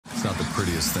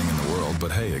prettiest thing in the world,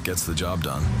 but hey, it gets the job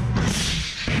done.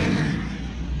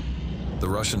 The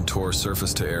Russian TOR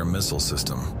surface-to-air missile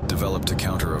system, developed to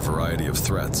counter a variety of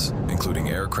threats, including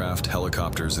aircraft,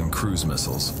 helicopters, and cruise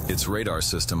missiles. Its radar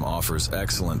system offers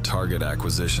excellent target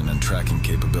acquisition and tracking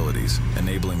capabilities,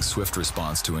 enabling swift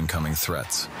response to incoming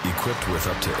threats. Equipped with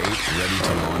up to 8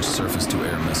 ready-to-launch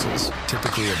surface-to-air missiles,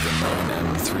 typically of the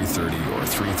known M330 or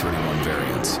 331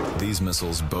 variants. These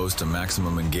missiles boast a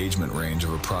maximum engagement range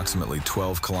of approximately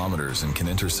 12 kilometers and can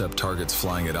intercept targets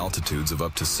flying at altitudes of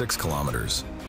up to 6 kilometers.